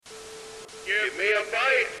Give me a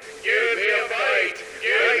bite. Give me a bite.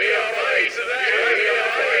 Give me a bite of that. Give me a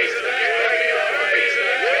bite of that. Give me a bite of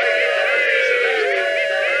that.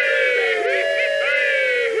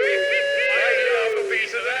 I love a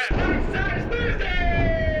piece of that.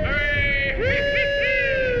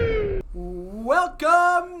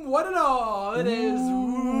 Welcome, one and all. It is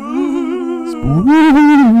Spooky.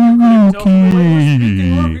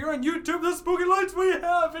 here on YouTube. The Spooky Lights we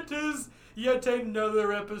have. It is yet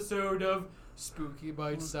another episode of Spooky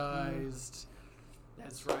Bite-Sized.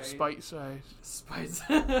 That's right. Spite-sized. Spice.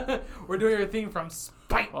 We're doing our theme from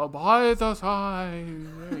Spite. Oh, bite the size.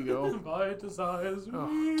 There you go. Bite-Sized.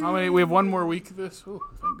 Oh, how many? We have one more week of this. Oh,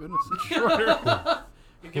 thank goodness it's shorter.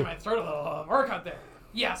 You get my throat a little workout there.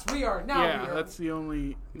 Yes, we are. Now Yeah, we are. that's the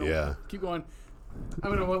only. No, Yeah. Keep going. I'm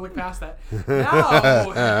going to look past that. Now,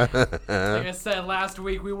 like I said last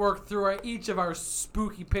week, we worked through each of our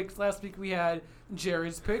spooky picks. Last week we had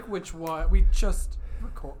Jerry's pick, which we just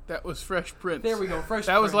record. That was Fresh Prince. There we go, Fresh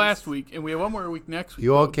That was Prince. last week, and we have one more week next week.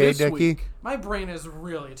 You okay, This Dickie? week- My brain is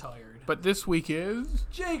really tired. But this week is.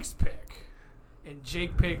 Jake's pick. And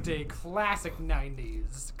Jake picked a classic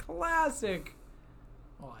 90s. Classic.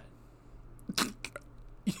 What?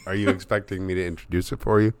 Are you expecting me to introduce it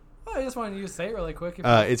for you? Well, I just wanted you to say it really quick.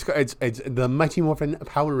 It's the Mighty Morphin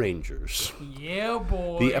Power Rangers. Yeah,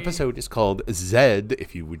 boy. The episode is called Zedd.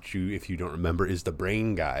 If you don't remember, is the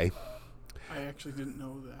brain guy. I actually didn't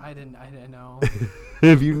know that. I didn't know.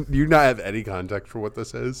 If you not have any context for what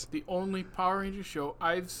this is, The only Power Ranger show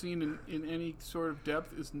I've seen in any sort of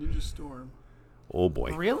depth is Ninja Storm. oh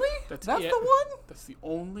boy, Really? That's That's it. the one? That's the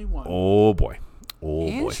only one. oh boy, oh boy.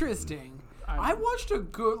 Interesting. I watched a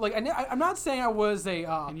good, I'm not saying I was a,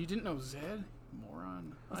 And you didn't know Zedd?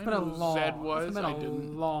 Moron. it's I been a know long, Zedd was. it's been I a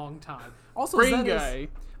didn't. long time. Also, Brain Zedd guy.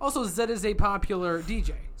 Zedd is a popular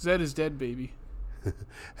DJ. Zedd is dead, baby.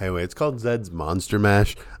 Anyway, it's called Zedd's Monster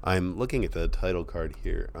Mash. I'm looking at the title card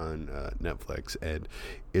here on Netflix, and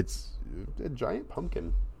it's a giant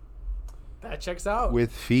pumpkin That checks out.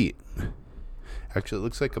 with feet. Actually, it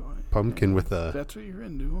looks like a pumpkin with a That's what you're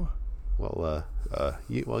into.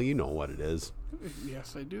 you know what it is.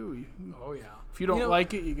 Yes, I do. Oh, yeah. If you don't You know-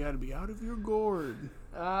 like it, you got to be out of your gourd.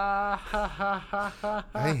 I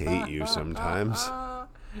hate you sometimes.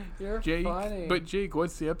 You're Jake, funny. but Jake,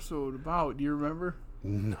 what's the episode about? Do you remember?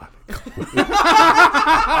 Not a clue.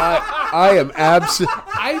 I am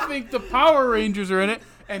I think the Power Rangers are in it,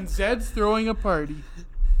 and Zedd's throwing a party,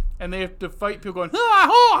 and they have to fight people going.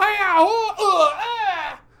 I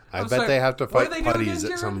I'm bet sorry, they have to what fight do they do putties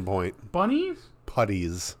again, at some point. Bunnies,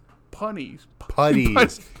 Putties. punnies,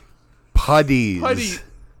 Putties. Putties. putty.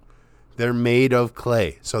 They're made of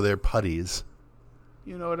clay, so they're putties.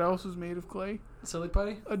 You know what else is made of clay? Silly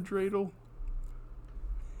putty? A dreidel.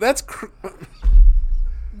 That's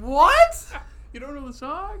What? You don't know the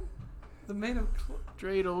song? The made of...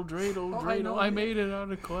 Dreidel, dreidel, Oh, I dreidel. know I it. made it out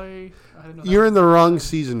of clay. I didn't know You're in the wrong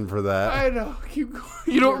season for that. I know. Keep going.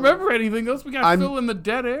 You don't remember anything else? We got to fill in the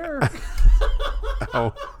dead air.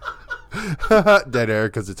 Oh. Dead air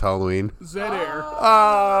because it's Halloween. Zed air.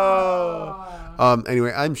 Oh.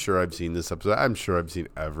 Anyway, I'm sure I've seen this episode. I'm sure I've seen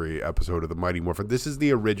every episode of the Mighty Morphin. This is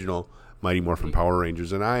the original Mighty Morphin Power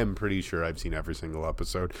Rangers, and I am pretty sure I've seen every single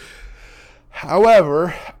episode.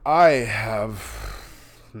 However, I have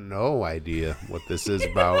no idea what this is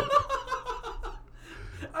about.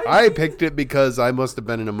 I picked it because I must have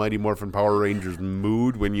been in a Mighty Morphin Power Rangers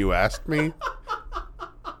mood when you asked me.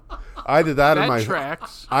 Either that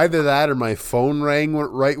Tracks. Either that or my phone rang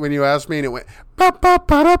right when you asked me, and it went ba ba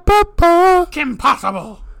ba da ba ba.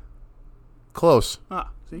 Impossible. Close.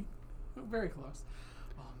 See? Very close.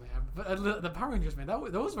 Oh, man. But the Power Rangers, man,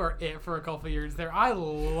 those were it for a couple of years there. I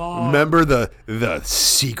love... Remember the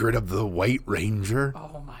secret of the White Ranger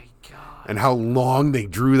Oh, my God. and how long they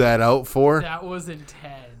drew that out for? That was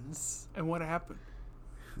intense. And what happened?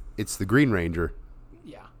 It's the Green Ranger.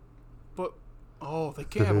 Yeah. But, they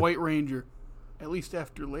can't have White Ranger. At least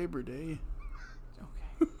after Labor Day.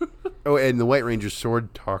 Okay. Oh, and the White Ranger's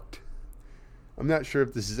sword talked. I'm not sure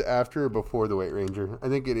if this is after or before the White Ranger. I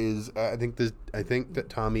think it is. I think that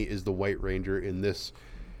Tommy is the White Ranger in this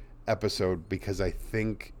episode because I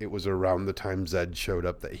think it was around the time Zedd showed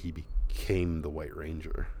up that he became the White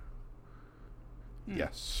Ranger.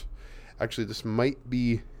 Yes. Actually, this might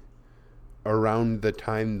be around the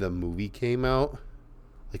time the movie came out,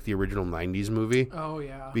 like the original 90s movie. Oh,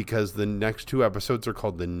 yeah. Because the next two episodes are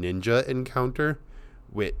called the Ninja Encounter,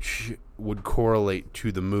 which would correlate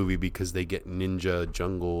to the movie because they get ninja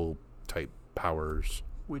jungle type powers.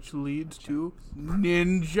 Which leads to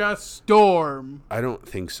Ninja Storm. I don't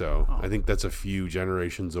think so. I think that's a few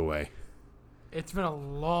generations away. It's been a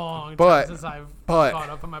long But- time since I've but- caught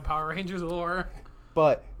up on my Power Rangers lore.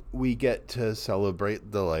 But we get to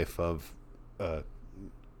celebrate the life of,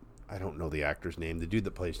 I don't know the actor's name, the dude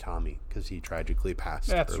that plays Tommy, because he tragically passed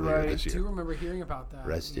That's earlier right. this I do year. remember hearing about that.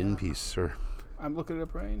 Rest in peace, sir. I'm looking it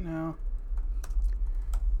up right now.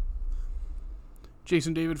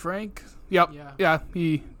 Jason David Frank. Yep. Yeah. Yeah.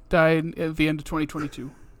 He died at the end of 2022.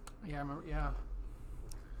 Yeah, I remember. Yeah.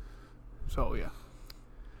 So yeah.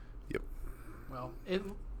 Well,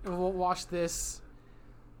 we'll watch this.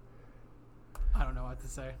 I don't know what to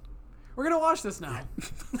say. We're gonna watch this now.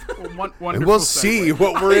 Well, And we'll see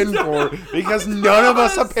what we're in for, because none of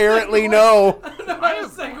us apparently know. I don't know how to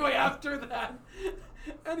segue after that.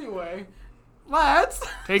 Anyway, let's.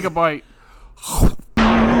 Take a bite.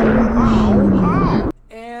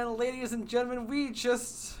 And ladies and gentlemen, we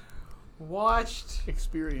just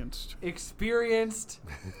experienced.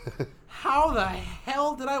 How the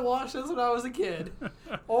hell did I watch this when I was a kid?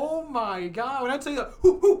 Oh my god! When I tell you that,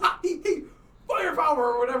 hoo, hoo, ha, hee, hee,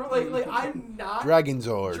 firepower or whatever, like I'm not. Dragon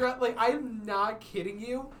Zord. I'm not kidding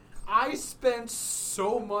you. I spent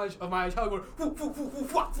so much of my childhood going, woo, woo, woo, woo,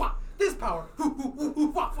 wah, wah, this power, woo, woo, woo, woo,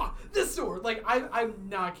 wah, wah, this sword. Like I'm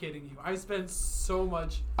not kidding you. I spent so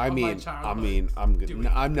much. of my childhood.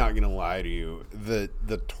 I'm not gonna lie to you.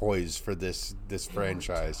 The toys for this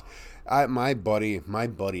franchise. My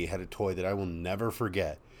buddy had a toy that I will never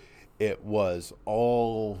forget. It was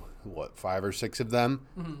all 5 or 6 of them.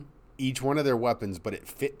 Mm-hmm. Each one of their weapons, but it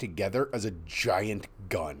fit together as a giant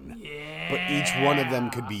gun. Yeah. But each one of them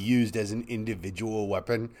could be used as an individual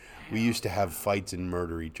weapon. We used to have fights and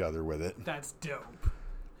murder each other with it. That's dope.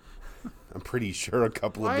 I'm pretty sure a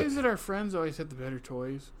couple Why of is it our friends always had the better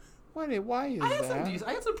toys? Why is I had that?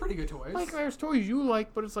 I had some pretty good toys. Like there's toys you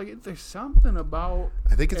like, but it's like there's something about.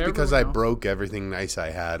 I think it's because I everyone else. broke everything nice I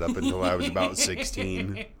had up until I was about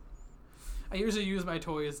 16. I usually use my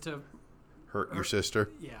toys to Hurt your sister.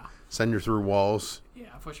 yeah. Send her through walls. Yeah,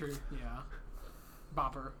 push her. Yeah,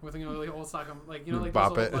 bop her with like old sock. Like like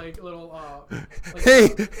Bop those it. little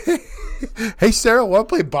Hey, Sarah, want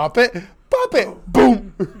to play Bop It? Bop It.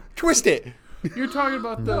 Boom. Twist it. You're talking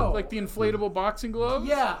about the No. like the inflatable boxing gloves.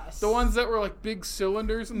 yes, The ones that were like big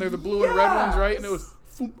cylinders, and they're the blue and red ones, right? And it was.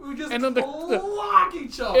 we just and then the- block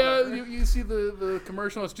each other. Yeah, you see the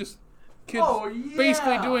commercial. It's just kids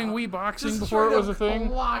basically doing Wii boxing Just before it was a straight up thing.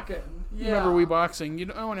 blocking. Yeah. You remember Wii boxing?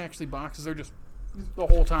 No one actually boxes. They're just the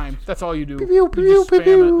whole time. That's all you do. Pew, You pew, just pew, spam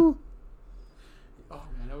pew. Oh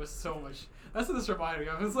man, that was so much. That's what this reminded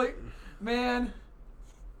me of. It's like, man,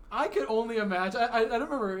 I could only imagine. I don't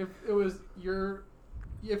remember if it was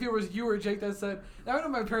you or Jake that said. I don't know.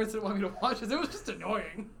 My parents didn't want me to watch this. It was just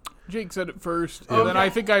annoying. it. Jake said it first, Okay. and then I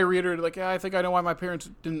think I reiterated like, I think I know why my parents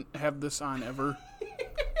didn't have this on ever.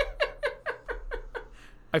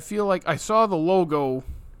 I feel like I saw the logo,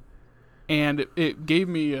 and it gave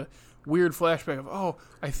me a weird flashback of,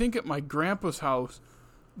 I think at my grandpa's house,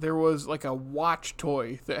 there was like a watch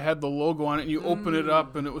toy that had the logo on it, and you open it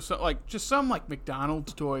up, and it was some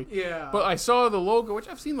McDonald's toy. Yeah. But I saw the logo, which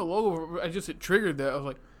I've seen the logo, it triggered that. I was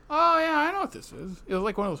like, oh yeah, I know what this is. It was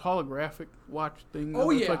like one of those holographic watch things. Oh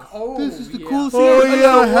It's yeah. like, This is the coolest Oh, thing.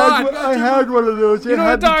 yeah, Watch. I had one of those. You know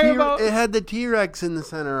what I'm talking about? It had the T-Rex in the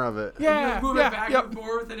center of it. Yeah, Move yeah, it back yep. and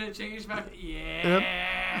forth, and it changed back.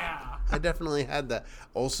 Yeah. I definitely had that.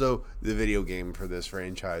 Also, the video game for this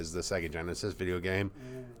franchise, the Sega Genesis video game,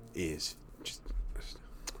 is just...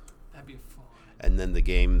 That'd be fun. And then the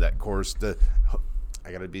game that, of course,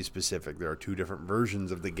 I gotta be specific. There are 2 different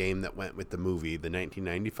versions of the game that went with the movie, the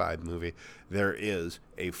 1995 movie. There is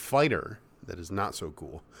a fighter that is not so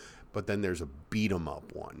cool, but then there's a beat 'em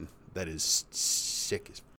up one that is sick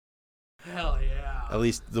as... Hell yeah. At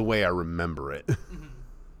least the way I remember it.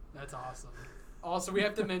 That's awesome. Also, we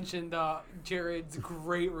have to mention Jared's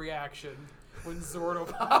great reaction when Zordo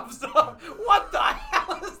pops up. What the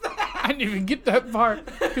hell is that? I didn't even get that part.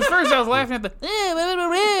 Because first I was laughing at the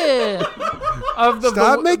of the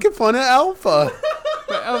Stop making fun of Alpha.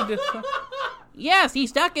 yes, he's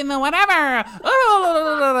stuck in the whatever. And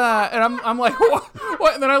I'm like,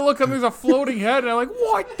 what? And then I look up, there's a floating head, and I'm like,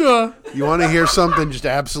 what the? You want to hear something just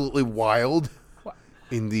absolutely wild?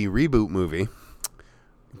 In the reboot movie,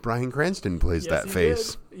 Bryan Cranston plays that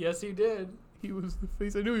face. Did. Yes, he did. He was the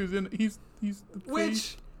face. I knew he was in it. He's the face.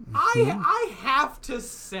 Which I have to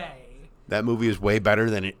say, That movie is way better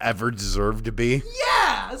than it ever deserved to be.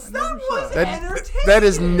 yes, that was entertaining. That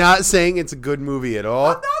is not saying it's a good movie at all,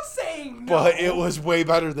 I'm not saying no. but it was way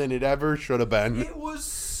better than it ever should have been. It was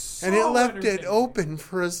so And it left it entertaining. open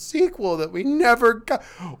for a sequel that we never got.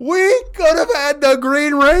 We could have had the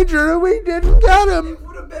Green Ranger and we didn't get him. It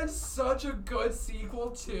would have been such a good sequel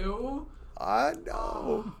too.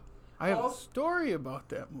 No. I have a story about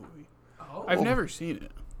that movie. Oh. I've never seen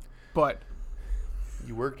it, but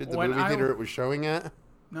You worked at the When movie I- theater it was showing at?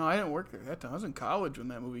 no, I didn't work there that time. I was in college when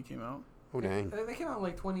that movie came out. Oh, dang. They came out in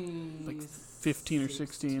like 15 or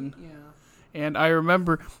 16. Yeah. And I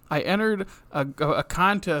remember I entered a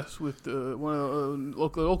contest with one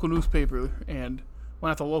of the local newspaper, and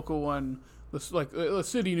went at the local one, like a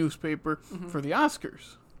city newspaper, for the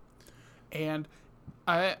Oscars. And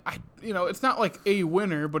I it's not like a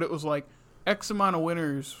winner, but it was like X amount of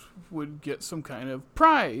winners would get some kind of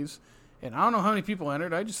prize. And I don't know how many people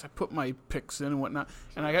entered. I put my picks in and whatnot,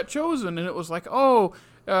 and I got chosen. And it was like,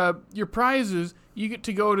 your prizes, you get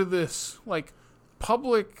to go to this like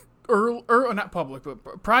public. Not public,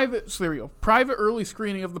 but private early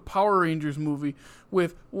screening of the Power Rangers movie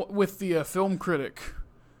with the film critic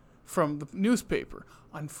from the newspaper.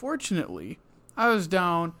 Unfortunately, I was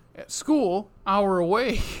down at school, hour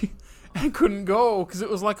away, and couldn't go because it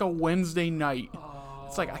was like a Wednesday night. Oh.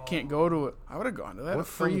 It's like I can't go to it. I would have gone to that. What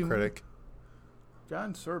film critic?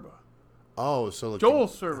 John Serba. Oh, so like Joel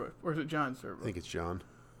Serba, or is it John Serba? I think it's John.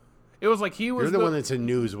 It was like he was You're the one that's in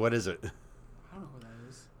news. What is it? I don't know who that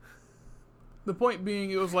is. The point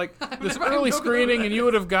being, it was like this never early know who screening, that and you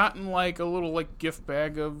would have gotten like a little like gift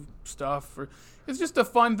bag of stuff. Or it's just a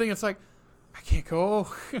fun thing. It's like I can't go.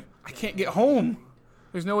 I can't get home.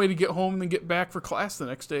 There's no way to get home and then get back for class the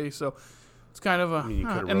next day. So it's kind of a. I mean, you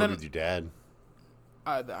could have and rode then with your dad.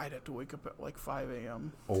 I'd have to wake up at like 5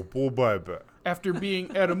 a.m. Oh, boy, baby. after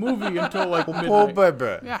being at a movie until like Oh, midnight.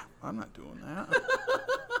 baby. Yeah, I'm not doing that.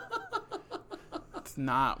 It's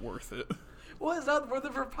not worth it. What is that worth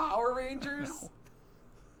it for Power Rangers?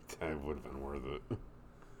 That would have been worth it.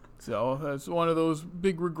 So that's one of those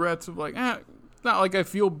big regrets of like, not like I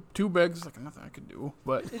feel too bad. It's like nothing I could do.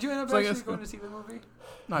 But Did you end up it's like, actually going to see the movie?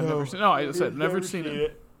 no, I've never seen. No, I said never seen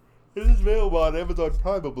it. It is available on Amazon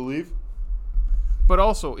Prime, I believe. But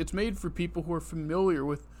also, it's made for people who are familiar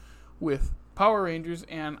with Power Rangers,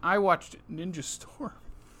 and I watched Ninja Storm.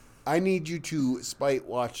 I need you to spite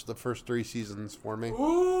watch the first 3 seasons for me.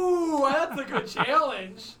 Ooh, that's a good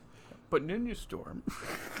challenge. But Ninja Storm,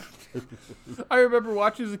 I remember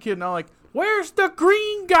watching as a kid, and I'm like, "Where's the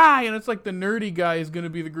green guy?" And it's like the nerdy guy is going to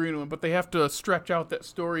be the green one, but they have to stretch out that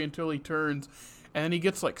story until he turns, and then he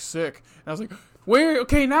gets like sick. And I was like, "Where?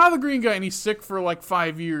 Okay, now the green guy," and he's sick for like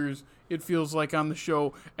 5 years. It feels like on the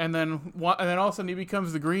show, and then all of a sudden he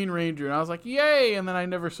becomes the Green Ranger, and I was like, "Yay!" And then I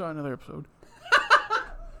never saw another episode.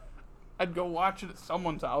 I'd go watch it at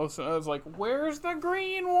someone's house, and I was like, "Where's the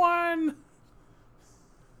green one?"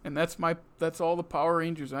 And that's all the Power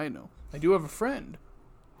Rangers I know. I do have a friend,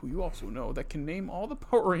 who you also know, that can name all the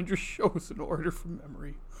Power Rangers shows in order from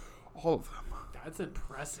memory, all of them. That's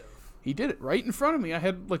impressive. He did it right in front of me. I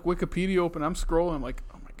had like Wikipedia open. I'm scrolling. I'm like,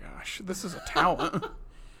 "Oh my gosh, this is a talent."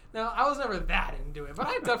 Now, I was never that into it, but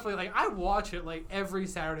I definitely, I watch it, every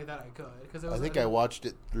Saturday that I could. Cause it was I think I watched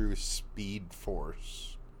it through Speed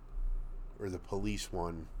Force. Or the police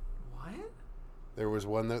one. What? There was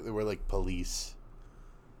one that they were like police.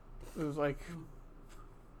 It was like,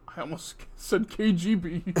 I almost said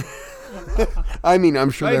KGB. I mean, I'm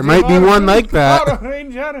sure there might be one like that.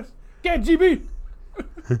 Rangers, KGB.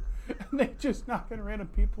 And they just knock on random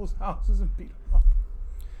people's houses and beat them up.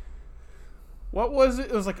 What was it?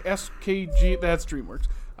 It was like SKG. That's DreamWorks.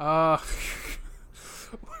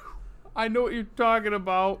 I know what you're talking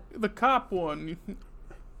about. The cop one.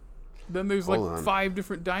 Then there's Hold like on. 5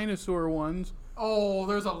 different dinosaur ones. Oh,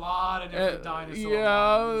 there's a lot of different dinosaur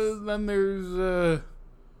Yeah, ones. then there's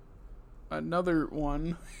another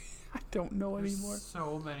one. I don't know anymore.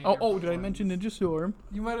 So many. Oh, different did I ones. mention Ninja Storm?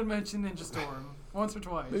 You might have mentioned Ninja Storm once or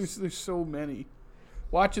twice. There's so many.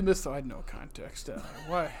 Watching this, though, I had no context.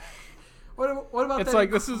 Why? What about It's that like,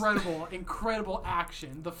 this is- incredible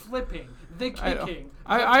action, the flipping, the I know. kicking? the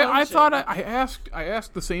I punching? thought I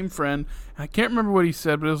asked the same friend, and I can't remember what he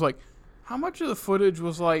said, but it was like, how much of the footage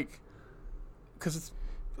was like, because it's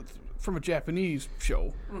from a Japanese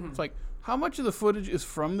show. It's like, how much of the footage is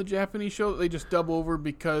from the Japanese show that they just dub over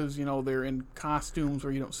because, they're in costumes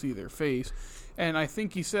where you don't see their face? And I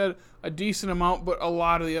think he said a decent amount, but a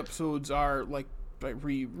lot of the episodes are like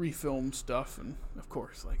refilmed stuff, and of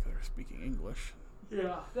course, like they're speaking English.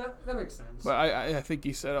 Yeah, that makes sense. But I think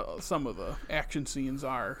he said some of the action scenes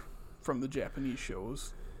from the Japanese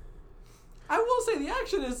shows. I will say the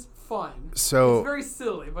action is fun. So- it's very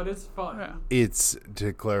silly, but it's fun. Yeah. It's,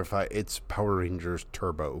 to clarify, it's Power Rangers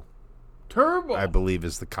Turbo, Turbo. I believe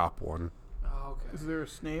is the cop one. Oh, okay. Is there a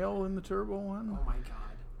snail in the Turbo one? Oh my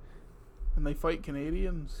god. And they fight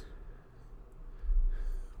Canadians?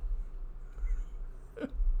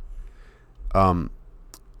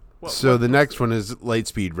 So the next one is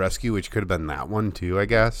Lightspeed Rescue, which could have been that one too, I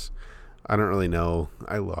guess. I don't really know.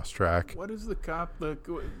 I lost track. What is the cop?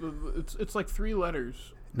 It's like 3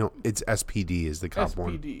 letters. No, it's SPD is the cop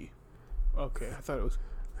one. SPD. Okay, I thought it was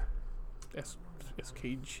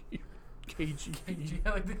SKG. KG.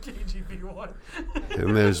 I like the KGB one.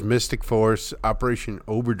 And there's Mystic Force, Operation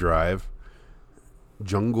Overdrive,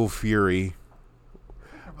 Jungle Fury.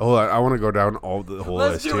 Hold on, I want to go down the whole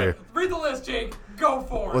Let's list do here. it. Read the list, Jake. Go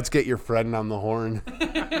for it. Let's get your friend on the horn.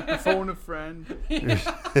 Phone a friend.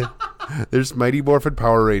 There's Mighty Morphin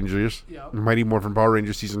Power Rangers. Yep. Mighty Morphin Power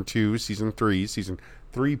Rangers Season 2, Season 3, Season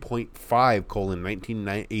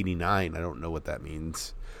 3.5:1989. I don't know what that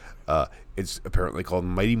means. It's apparently called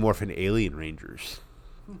Mighty Morphin Alien Rangers.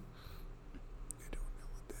 I don't know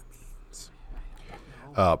what that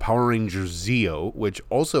means. Power Rangers Zeo, which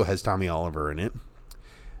also has Tommy Oliver in it.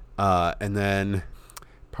 And then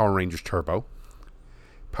Power Rangers Turbo.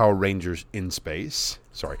 Power Rangers in Space.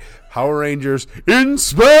 Sorry. Power Rangers in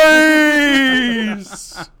Space!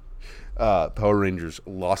 Power Rangers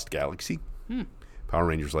Lost Galaxy. Power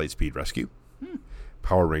Rangers Lightspeed Rescue.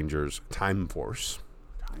 Power Rangers Time Force.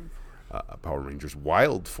 Power Rangers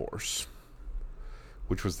Wild Force,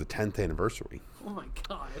 which was the 10th anniversary. Oh my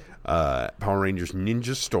god. Power Rangers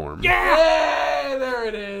Ninja Storm. Yeah, there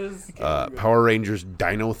it is. Power Rangers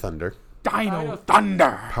Dino Thunder. Dino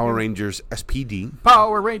Thunder. Power Rangers SPD.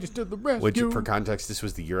 Power Rangers to the rescue. Which, for context, this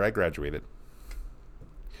was the year I graduated.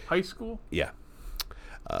 High school? Yeah.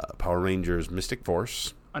 Power Rangers Mystic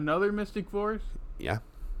Force. Another Mystic Force? Yeah.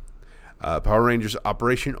 Power Rangers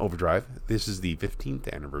Operation Overdrive. This is the 15th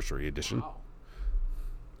anniversary edition.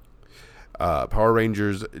 Wow. Power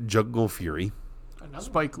Rangers Jungle Fury. Another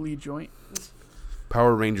Spike Lee joint.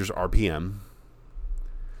 Power Rangers RPM.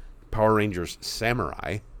 Power Rangers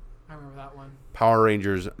Samurai. I remember that one. Power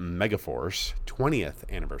Rangers Megaforce, 20th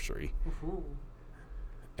anniversary. Ooh.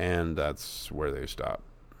 And that's where they stopped.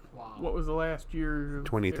 Wow. What was the last year?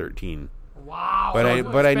 2013. Wow. But I it's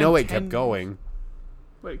know been it 10 kept going.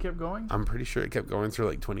 Wait, it kept going? I'm pretty sure it kept going through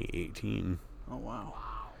like 2018. Oh, wow.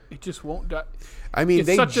 It just won't die. I mean, It's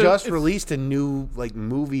they such just it's- released a new like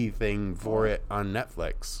movie thing for it on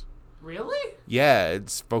Netflix. Really? Yeah,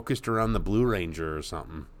 it's focused around the Blue Ranger or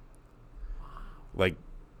something. Like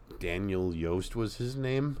Daniel Yost was his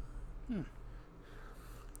name.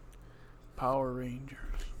 Power Rangers.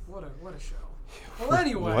 What a show. Well,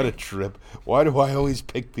 anyway. What a trip. Why do I always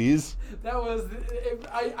pick these? That was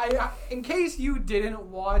I in case you didn't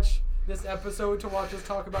watch this episode to watch us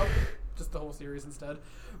talk about just the whole series instead,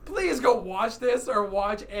 please go watch this or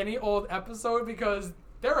watch any old episode because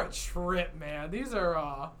they're a trip, man. These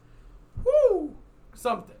are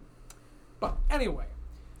something. But anyway,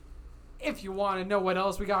 if you want to know what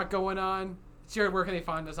else we got going on, Jared, where can they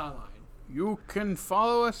find us online? You can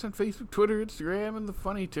follow us on Facebook, Twitter, Instagram, and the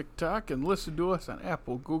funny TikTok, and listen to us on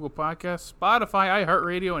Apple, Google Podcasts, Spotify,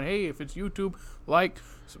 iHeartRadio, and hey, if it's YouTube, like,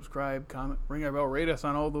 subscribe, comment, ring our bell, rate us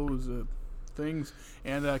on all those things,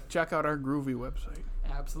 and check out our groovy website.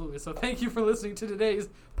 Absolutely. So thank you for listening to today's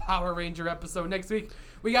Power Ranger episode. Next week,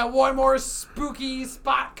 we got one more spooky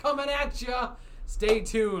spot coming at you. Stay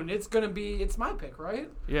tuned. It's my pick, right?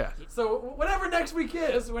 Yeah. So whatever next week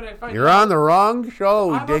is, when I find You're out, on the wrong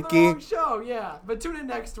show, I'm Dickie. on the wrong show, yeah. But tune in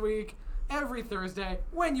next week, every Thursday,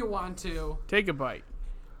 when you want to. Take a bite.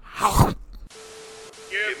 Give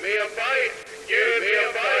me a bite. Give me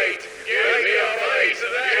a bite. Give me a bite.